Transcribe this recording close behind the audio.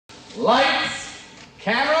Lights,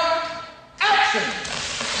 camera, action!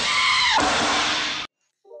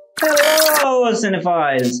 Hello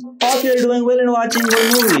cinephiles! Hope you're doing well and watching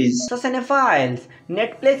more movies. So cinephiles,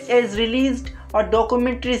 Netflix has released a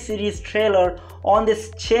documentary series trailer on this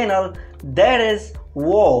channel, that is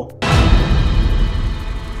Voir.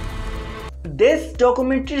 This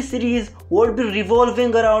documentary series would be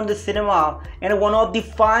revolving around the cinema and one of the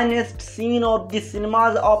finest scenes of the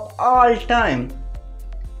cinemas of all time.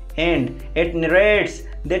 And it narrates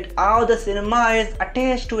that how the cinema is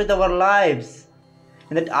attached with our lives,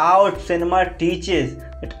 and that how cinema teaches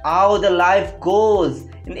that how the life goes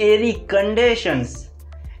in any conditions.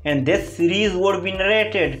 And this series would be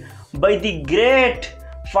narrated by the great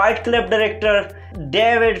Fight Club director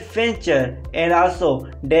David Fincher and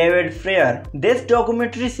also David Prior. This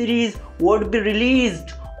documentary series would be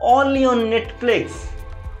released only on Netflix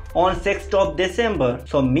on 6th of December.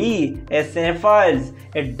 So me as cinephiles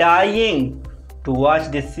are dying to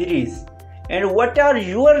watch this series. And what are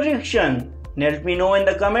your reaction? Let me know in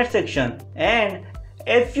the comment section. And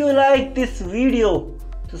if you like this video,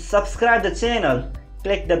 so subscribe the channel,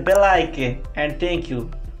 click the bell icon, and thank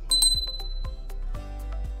you.